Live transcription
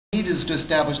need is to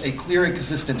establish a clear and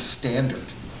consistent standard,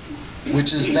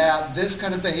 which is that this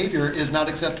kind of behavior is not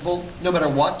acceptable no matter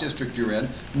what district you're in,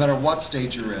 no matter what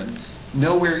state you're in.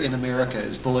 Nowhere in America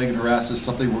is bullying and harassment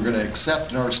something we're going to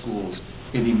accept in our schools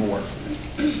anymore.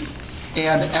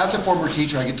 And as a former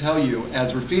teacher, I can tell you,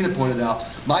 as Rafina pointed out,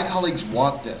 my colleagues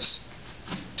want this.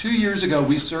 2 years ago,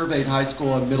 we surveyed high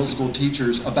school and middle school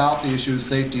teachers about the issue of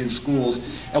safety in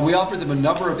schools, and we offered them a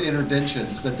number of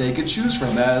interventions that they could choose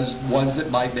from as ones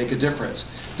that might make a difference.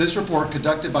 This report,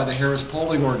 conducted by the Harris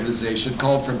Polling Organization,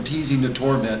 called From Teasing to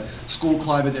Torment, School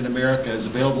Climate in America, is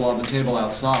available on the table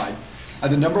outside.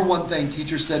 And the number one thing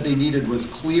teachers said they needed was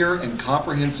clear and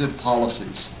comprehensive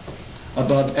policies.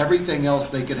 Above everything else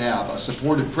they could have, a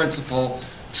supportive principal,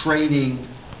 training,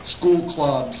 school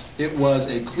clubs. It was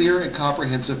a clear and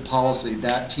comprehensive policy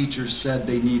that teachers said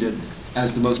they needed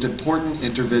as the most important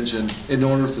intervention in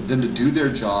order for them to do their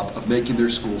job of making their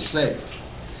schools safe.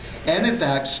 And in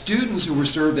fact, students who were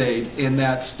surveyed in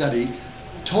that study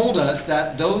told us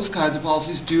that those kinds of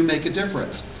policies do make a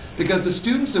difference, because the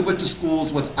students that went to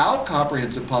schools without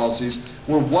comprehensive policies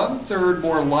were 1/3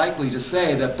 more likely to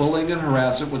say that bullying and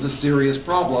harassment was a serious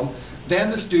problem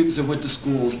than the students that went to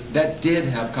schools that did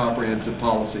have comprehensive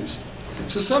policies.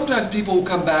 So sometimes people will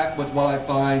come back with what I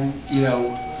find,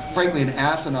 frankly, an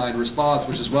asinine response,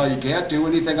 which is, well, you can't do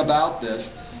anything about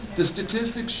this. The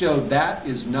statistics show that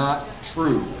is not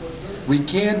true. We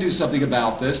can do something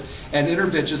about this, and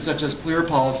interventions such as clear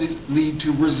policies lead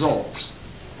to results.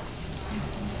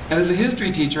 And as a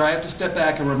history teacher, I have to step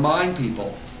back and remind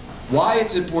people why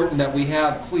it's important that we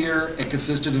have clear and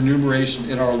consistent enumeration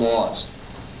in our laws.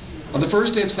 On the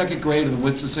first day of second grade in the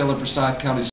Winston-Salem Forsyth County